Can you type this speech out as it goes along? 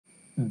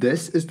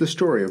This is the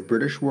story of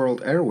British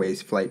World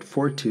Airways Flight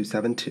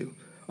 4272.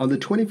 On the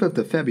 25th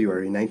of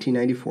February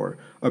 1994,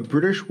 a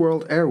British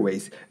World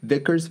Airways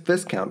Vickers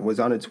Viscount was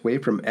on its way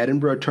from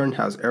Edinbrugh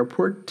Turnhouse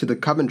Airport to the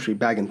Coventry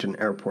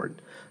Baginton Airport.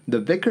 The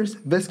Vickers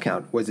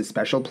Viscount was a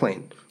special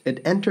plane.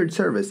 It entered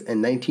service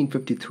in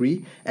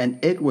 1953,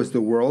 and it was the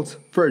world's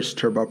first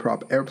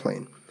turboprop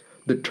airplane.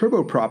 The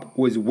turboprop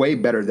was way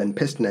better than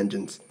piston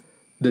engines.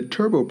 The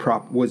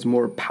turboprop was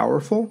more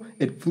powerful,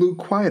 it flew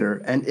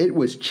quieter, and it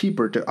was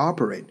cheaper to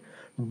operate.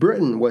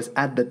 Britain was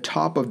at the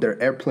top of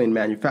their airplane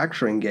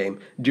manufacturing game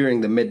during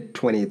the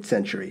mid-20th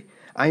century.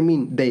 I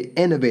mean, they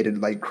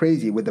innovated like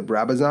crazy with the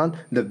brabazon,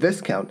 the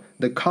Viscount,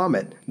 the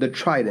Comet, the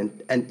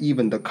Trident, and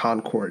even the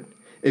Concorde.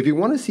 If you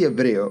want to see a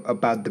video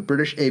about the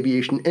British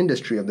aviation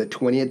industry of the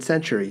 20th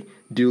century,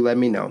 do let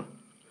me know.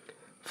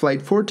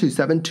 Flight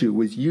 4272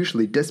 was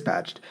usually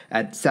dispatched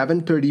at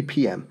 7:30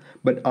 p.m.,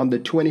 but on the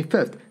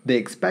 25th, they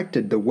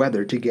expected the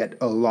weather to get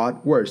a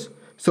lot worse,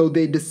 so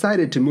they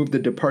decided to move the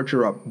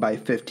departure up by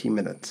 15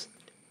 minutes.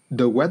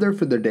 The weather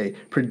for the day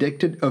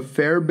predicted a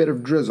fair bit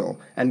of drizzle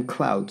and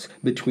clouds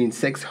between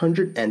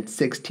 600 and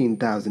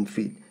 16,000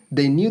 feet.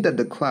 They knew that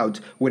the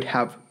clouds would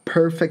have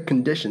perfect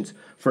conditions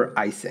for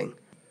icing.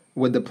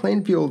 With the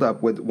plane fueled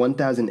up with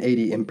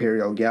 1,080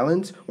 imperial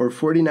gallons or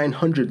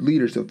 4,900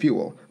 liters of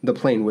fuel, the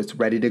plane was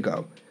ready to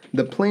go.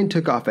 The plane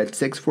took off at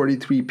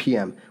 6:43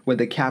 p.m. with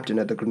the captain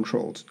at the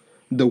controls.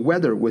 The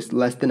weather was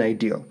less than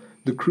ideal.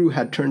 The crew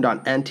had turned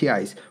on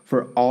anti-ice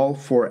for all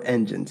four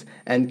engines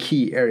and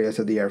key areas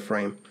of the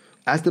airframe.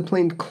 As the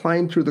plane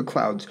climbed through the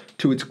clouds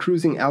to its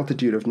cruising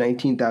altitude of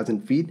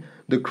 19,000 feet,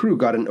 the crew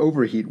got an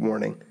overheat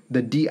warning.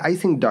 The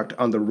de-icing duct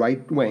on the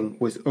right wing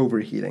was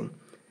overheating.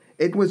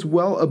 It was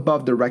well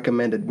above the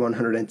recommended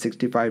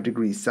 165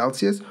 degrees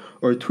Celsius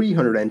or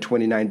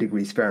 329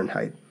 degrees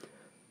Fahrenheit.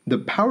 The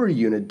power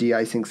unit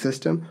de-icing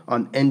system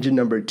on engine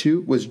number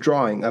 2 was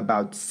drawing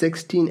about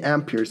 16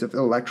 amperes of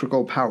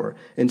electrical power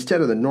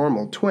instead of the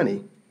normal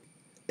 20.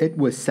 It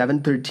was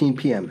 7:13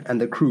 p.m.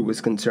 and the crew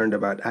was concerned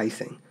about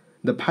icing.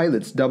 The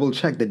pilots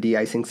double-checked the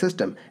de-icing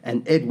system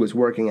and it was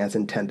working as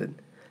intended.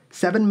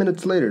 7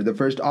 minutes later, the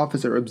first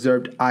officer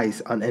observed ice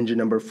on engine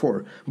number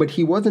 4, but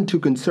he wasn't too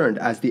concerned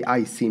as the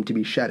ice seemed to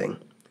be shedding.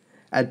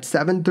 At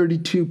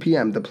 7:32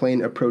 p.m., the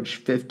plane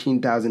approached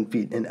 15,000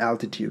 feet in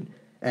altitude,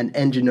 and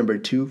engine number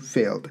 2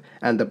 failed,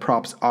 and the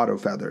props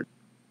auto-feathered.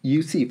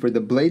 You see, for the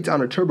blades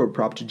on a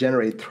turboprop to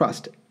generate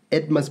thrust,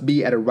 it must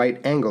be at a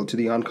right angle to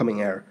the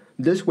oncoming air.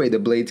 This way, the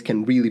blades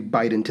can really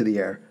bite into the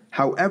air.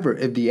 However,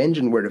 if the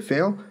engine were to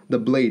fail, the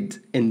blades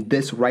in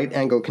this right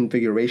angle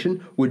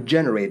configuration would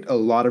generate a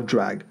lot of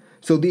drag.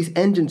 So these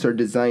engines are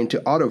designed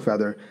to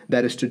auto-feather,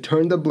 that is to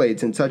turn the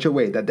blades in such a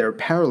way that they're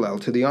parallel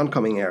to the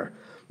oncoming air.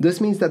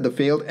 This means that the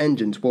failed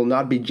engines will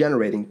not be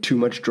generating too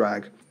much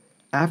drag.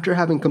 After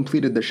having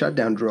completed the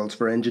shutdown drills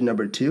for engine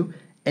number 2,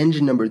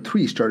 engine number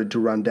 3 started to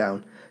run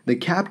down. The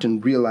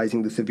captain,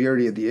 realizing the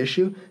severity of the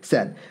issue,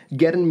 said,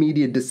 "Get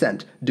immediate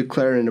descent,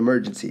 declare an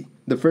emergency."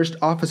 The first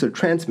officer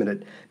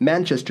transmitted,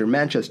 Manchester,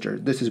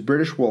 this is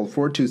British World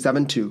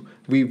 4272.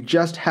 We've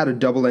just had a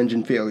double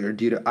engine failure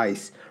due to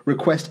ice.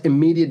 Request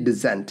immediate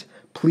descent,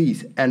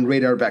 please, and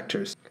radar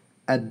vectors."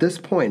 At this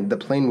point, the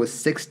plane was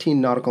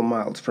 16 nautical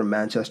miles from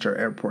Manchester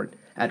Airport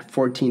at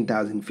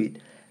 14,000 feet.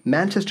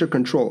 Manchester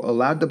Control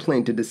allowed the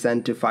plane to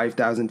descend to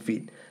 5,000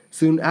 feet.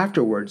 Soon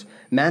afterwards,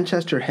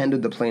 Manchester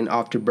handed the plane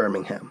off to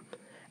Birmingham.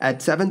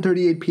 At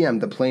 7:38 p.m.,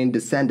 the plane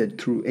descended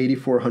through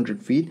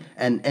 8,400 feet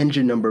and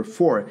engine number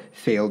 4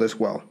 failed as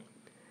well.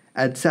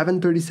 At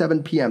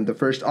 7:37 p.m., the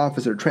first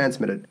officer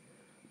transmitted,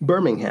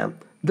 "Birmingham,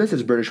 this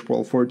is British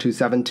World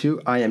 4272.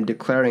 I am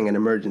declaring an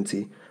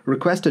emergency.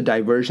 Request a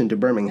diversion to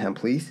Birmingham,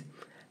 please."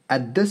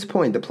 At this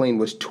point, the plane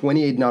was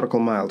 28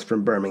 nautical miles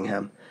from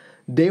Birmingham.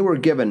 They were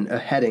given a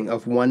heading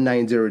of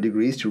 190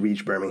 degrees to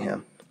reach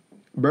Birmingham.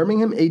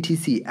 Birmingham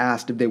ATC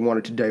asked if they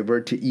wanted to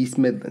divert to East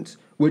Midlands,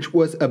 which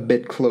was a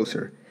bit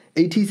closer.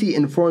 ATC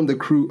informed the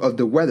crew of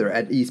the weather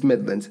at East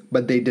Midlands,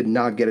 but they did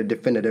not get a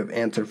definitive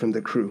answer from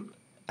the crew.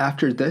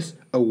 After this,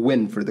 a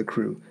win for the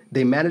crew.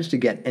 They managed to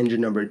get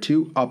engine number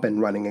 2 up and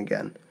running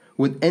again.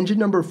 With engine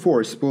number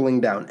 4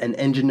 spooling down and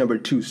engine number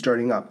 2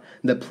 starting up,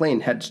 the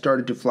plane had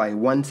started to fly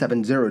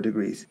 170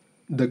 degrees.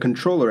 The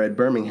controller at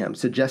Birmingham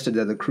suggested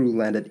that the crew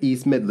land at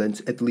East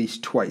Midlands at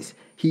least twice.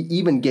 He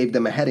even gave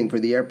them a heading for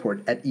the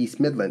airport at East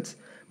Midlands,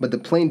 but the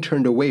plane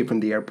turned away from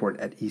the airport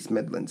at East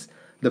Midlands.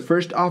 The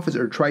first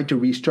officer tried to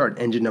restart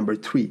engine number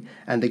 3,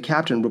 and the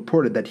captain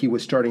reported that he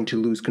was starting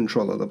to lose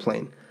control of the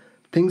plane.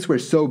 Things were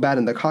so bad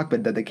in the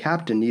cockpit that the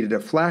captain needed a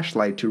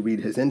flashlight to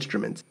read his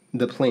instruments.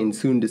 The plane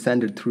soon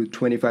descended through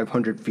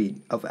 2,500 feet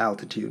of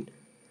altitude,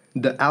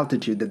 the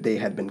altitude that they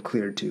had been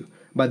cleared to,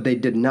 but they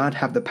did not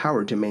have the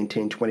power to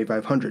maintain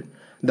 2,500.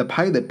 The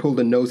pilot pulled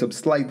the nose up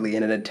slightly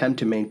in an attempt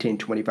to maintain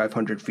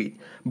 2,500 feet,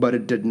 but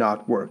it did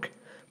not work.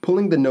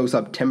 Pulling the nose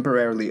up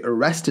temporarily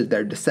arrested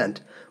their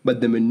descent,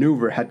 but the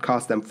maneuver had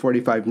cost them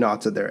 45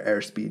 knots of their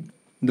airspeed.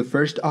 The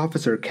first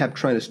officer kept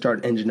trying to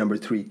start engine number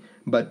 3,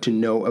 but to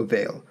no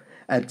avail.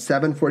 At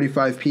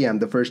 7:45 p.m.,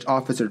 the first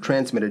officer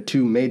transmitted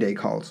 2 mayday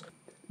calls.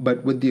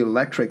 But with the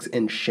electrics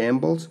in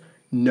shambles,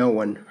 no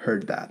one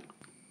heard that.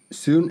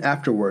 Soon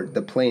afterward,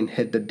 the plane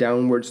hit the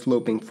downward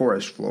sloping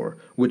forest floor,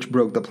 which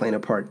broke the plane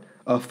apart.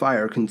 A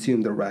fire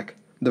consumed the wreck.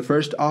 The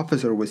first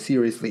officer was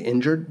seriously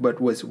injured,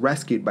 but was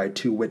rescued by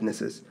 2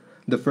 witnesses.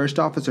 The first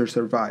officer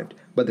survived,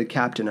 but the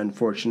captain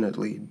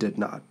unfortunately did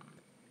not.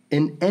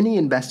 In any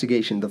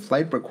investigation, the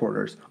flight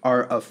recorders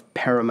are of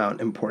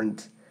paramount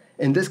importance.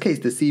 In this case,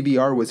 the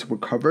CVR was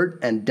recovered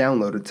and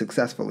downloaded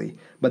successfully,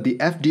 but the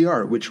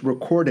FDR, which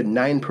recorded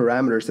 9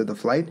 parameters of the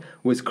flight,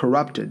 was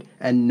corrupted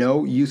and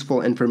no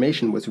useful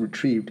information was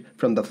retrieved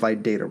from the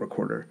flight data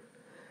recorder.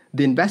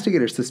 The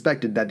investigators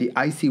suspected that the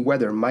icy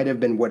weather might have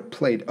been what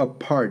played a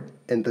part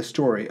in the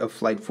story of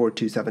Flight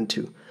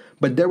 4272,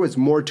 but there was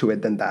more to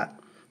it than that.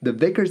 The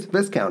Vickers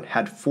Viscount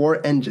had 4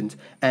 engines,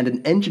 and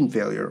an engine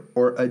failure,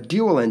 or a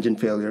dual engine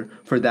failure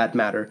for that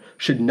matter,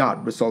 should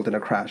not result in a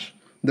crash.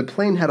 The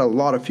plane had a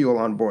lot of fuel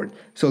on board,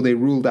 so they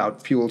ruled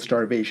out fuel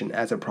starvation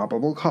as a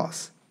probable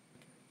cause.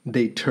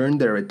 They turned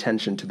their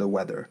attention to the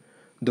weather.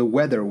 The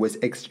weather was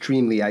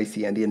extremely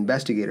icy, and the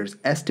investigators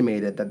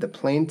estimated that the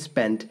plane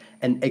spent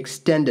an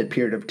extended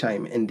period of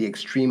time in the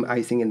extreme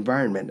icing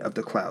environment of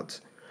the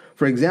clouds.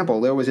 For example,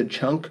 there was a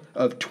chunk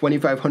of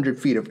 2,500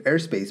 feet of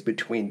airspace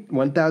between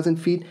 1,000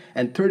 feet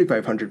and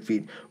 3,500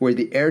 feet where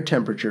the air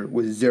temperature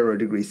was 0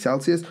 degrees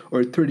Celsius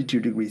or 32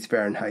 degrees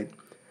Fahrenheit.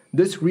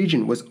 This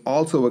region was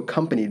also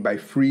accompanied by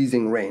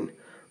freezing rain.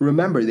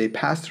 Remember, they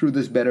passed through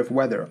this bed of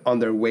weather on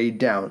their way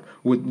down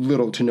with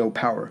little to no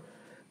power.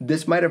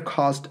 This might have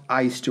caused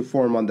ice to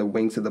form on the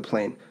wings of the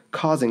plane,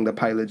 causing the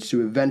pilots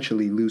to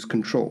eventually lose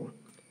control.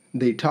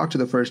 They talked to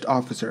the first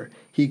officer.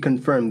 He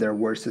confirmed their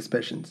worst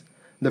suspicions.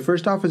 The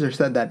first officer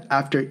said that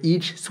after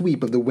each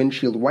sweep of the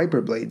windshield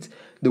wiper blades,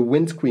 the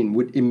windscreen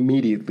would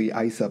immediately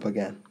ice up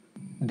again.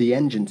 The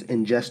engines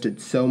ingested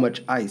so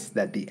much ice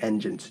that the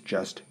engines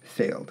just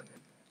failed.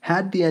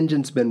 Had the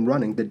engines been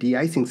running, the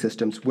de-icing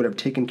systems would have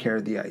taken care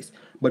of the ice,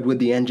 but with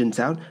the engines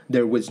out,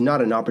 there was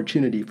not an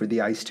opportunity for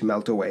the ice to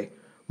melt away.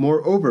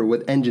 Moreover,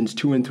 with engines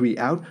 2 and 3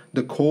 out,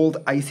 the cold,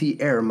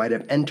 icy air might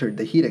have entered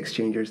the heat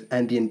exchangers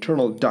and the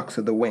internal ducts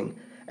of the wing,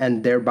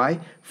 and thereby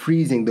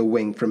freezing the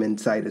wing from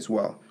inside as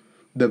well.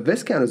 The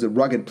Viscount is a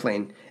rugged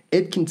plane.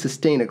 It can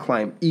sustain a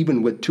climb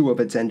even with 2 of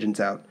its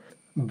engines out.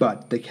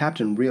 But the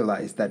captain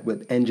realized that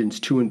with engines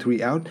 2 and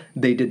 3 out,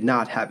 they did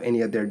not have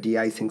any of their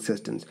de-icing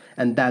systems,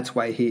 and that's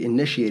why he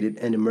initiated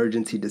an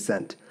emergency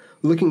descent.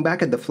 Looking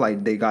back at the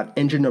flight, they got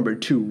engine number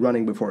 2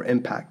 running before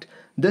impact.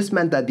 This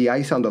meant that the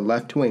ice on the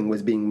left wing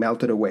was being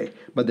melted away,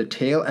 but the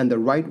tail and the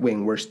right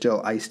wing were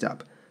still iced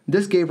up.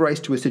 This gave rise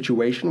to a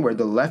situation where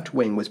the left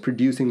wing was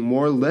producing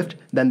more lift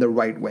than the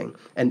right wing,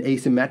 an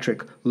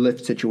asymmetric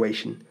lift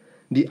situation.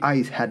 The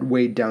ice had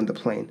weighed down the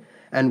plane,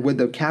 and with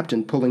the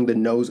captain pulling the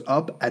nose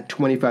up at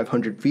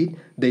 2,500 feet,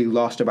 they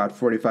lost about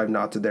 45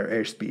 knots of their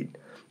airspeed.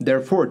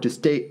 Therefore, to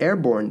stay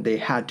airborne, they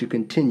had to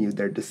continue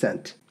their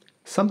descent.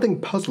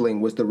 Something puzzling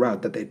was the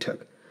route that they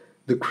took.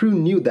 The crew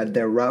knew that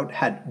their route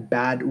had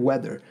bad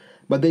weather,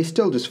 but they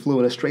still just flew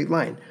in a straight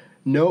line.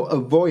 No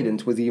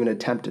avoidance was even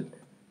attempted.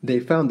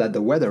 They found that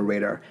the weather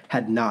radar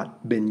had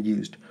not been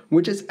used,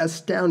 which is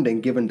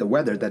astounding given the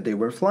weather that they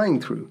were flying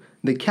through.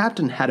 The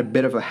captain had a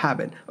bit of a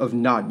habit of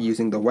not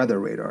using the weather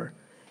radar.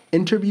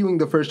 Interviewing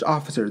the first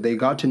officer, they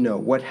got to know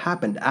what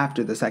happened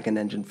after the second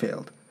engine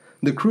failed.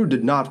 The crew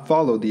did not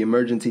follow the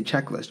emergency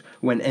checklist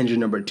when engine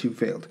number 2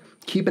 failed.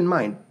 Keep in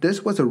mind,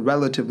 this was a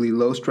relatively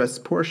low-stress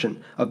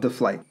portion of the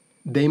flight.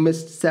 They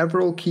missed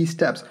several key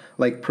steps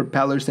like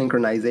propeller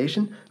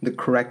synchronization, the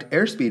correct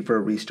airspeed for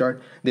a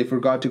restart. They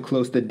forgot to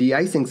close the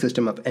de-icing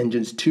system of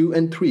engines 2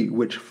 and 3,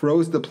 which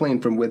froze the plane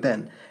from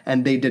within,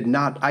 and they did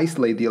not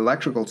isolate the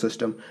electrical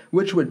system,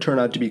 which would turn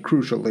out to be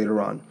crucial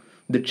later on.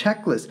 The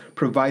checklist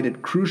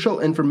provided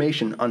crucial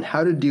information on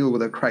how to deal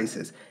with a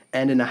crisis,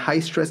 and in a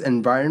high-stress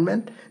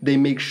environment, they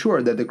make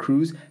sure that the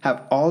crews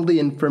have all the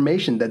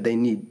information that they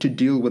need to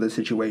deal with a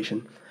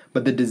situation.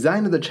 But the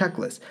design of the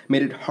checklist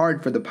made it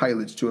hard for the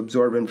pilots to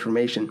absorb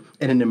information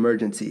in an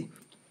emergency.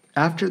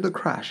 After the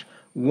crash,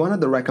 one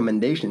of the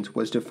recommendations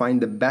was to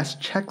find the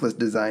best checklist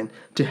design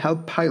to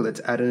help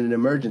pilots out in an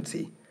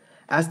emergency.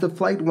 As the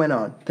flight went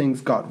on,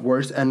 things got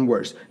worse and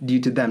worse due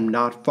to them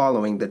not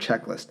following the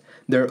checklist.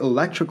 Their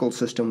electrical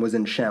system was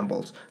in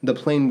shambles. The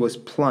plane was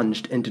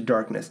plunged into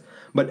darkness.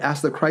 But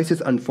as the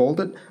crisis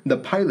unfolded, the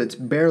pilots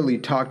barely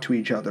talked to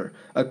each other,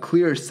 a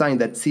clear sign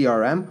that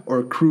CRM,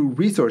 or crew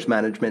resource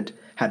management,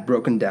 had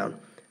broken down.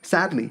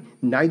 Sadly,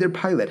 neither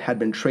pilot had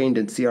been trained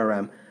in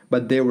CRM,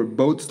 but they were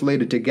both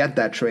slated to get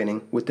that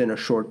training within a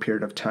short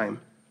period of time.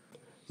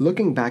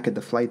 Looking back at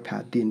the flight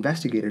path, the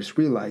investigators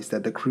realized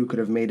that the crew could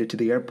have made it to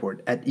the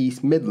airport at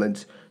East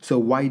Midlands, so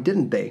why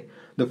didn't they?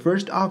 The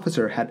first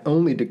officer had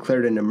only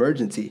declared an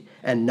emergency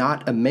and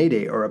not a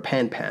mayday or a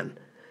pan-pan.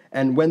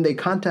 And when they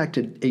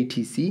contacted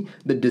ATC,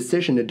 the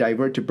decision to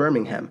divert to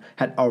Birmingham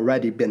had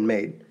already been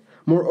made.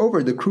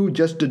 Moreover, the crew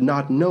just did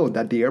not know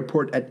that the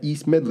airport at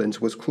East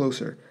Midlands was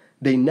closer.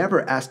 They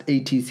never asked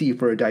ATC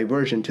for a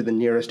diversion to the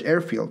nearest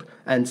airfield,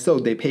 and so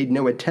they paid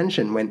no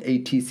attention when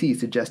ATC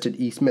suggested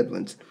East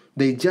Midlands.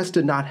 They just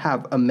did not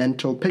have a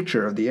mental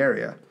picture of the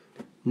area.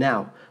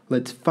 Now,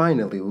 let's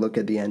finally look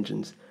at the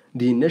engines.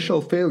 The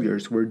initial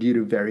failures were due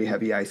to very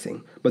heavy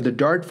icing, but the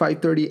Dart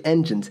 530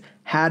 engines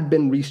had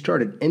been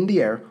restarted in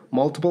the air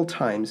multiple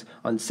times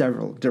on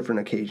several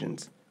different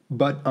occasions.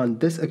 But on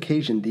this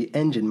occasion, the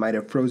engine might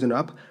have frozen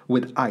up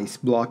with ice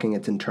blocking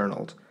its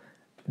internals.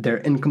 Their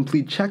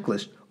incomplete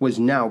checklist was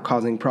now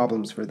causing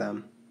problems for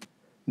them.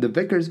 The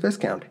Vickers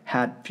Viscount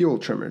had fuel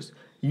trimmers.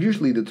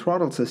 Usually the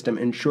throttle system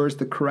ensures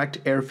the correct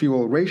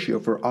air-fuel ratio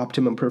for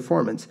optimum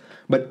performance,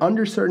 but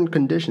under certain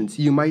conditions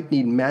you might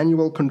need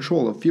manual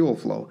control of fuel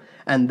flow,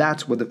 and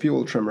that's what the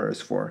fuel trimmer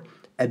is for.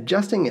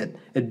 Adjusting it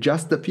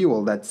adjusts the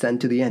fuel that's sent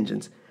to the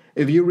engines.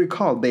 If you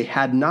recall, they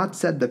had not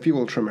set the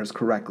fuel trimmers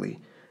correctly.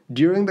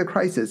 During the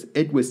crisis,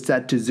 it was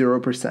set to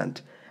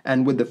 0%,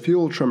 and with the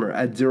fuel trimmer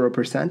at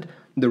 0%,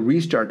 the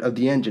restart of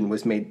the engine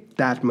was made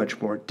that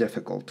much more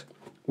difficult.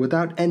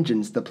 Without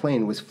engines, the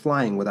plane was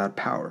flying without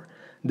power.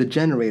 The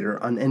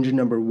generator on engine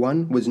number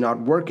 1 was not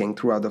working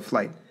throughout the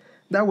flight.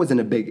 That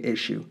wasn't a big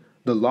issue.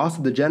 The loss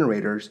of the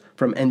generators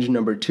from engine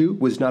number 2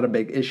 was not a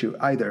big issue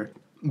either.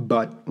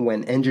 But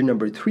when engine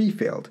number 3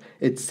 failed,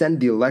 it sent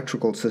the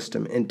electrical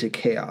system into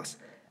chaos.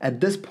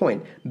 At this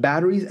point,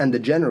 batteries and the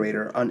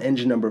generator on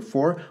engine number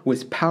 4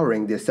 was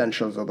powering the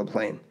essentials of the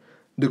plane.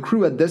 The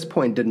crew at this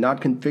point did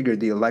not configure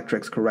the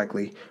electrics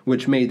correctly,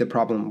 which made the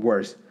problem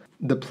worse.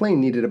 The plane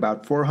needed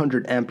about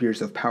 400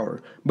 amperes of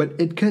power, but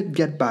it could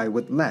get by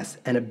with less,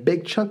 and a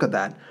big chunk of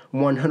that,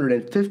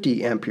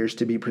 150 amperes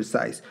to be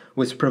precise,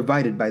 was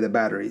provided by the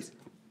batteries.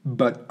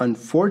 But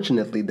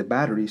unfortunately, the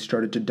batteries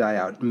started to die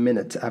out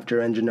minutes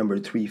after engine number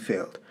 3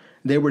 failed.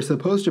 They were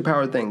supposed to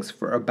power things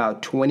for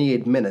about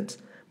 28 minutes,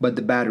 but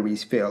the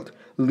batteries failed,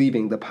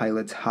 leaving the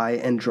pilots high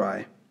and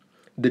dry.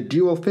 The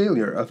dual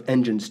failure of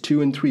engines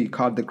 2 and 3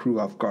 caught the crew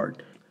off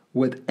guard.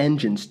 With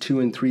engines 2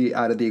 and 3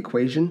 out of the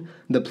equation,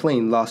 the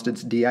plane lost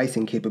its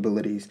de-icing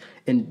capabilities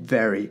in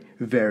very,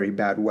 very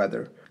bad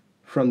weather.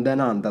 From then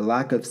on, the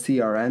lack of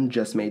CRM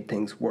just made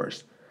things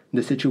worse.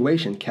 The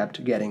situation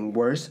kept getting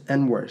worse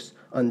and worse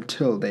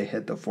until they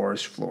hit the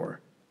forest floor.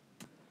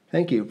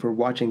 Thank you for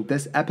watching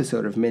this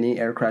episode of Mini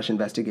Air Crash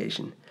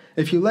Investigation.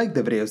 If you like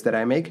the videos that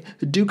I make,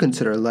 do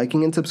consider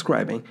liking and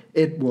subscribing.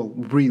 It will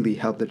really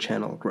help the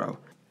channel grow.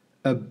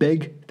 A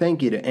big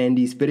thank you to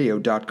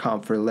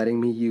andysvideo.com for letting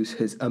me use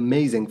his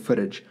amazing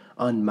footage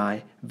on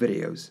my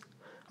videos.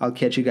 I'll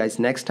catch you guys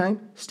next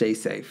time. Stay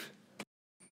safe.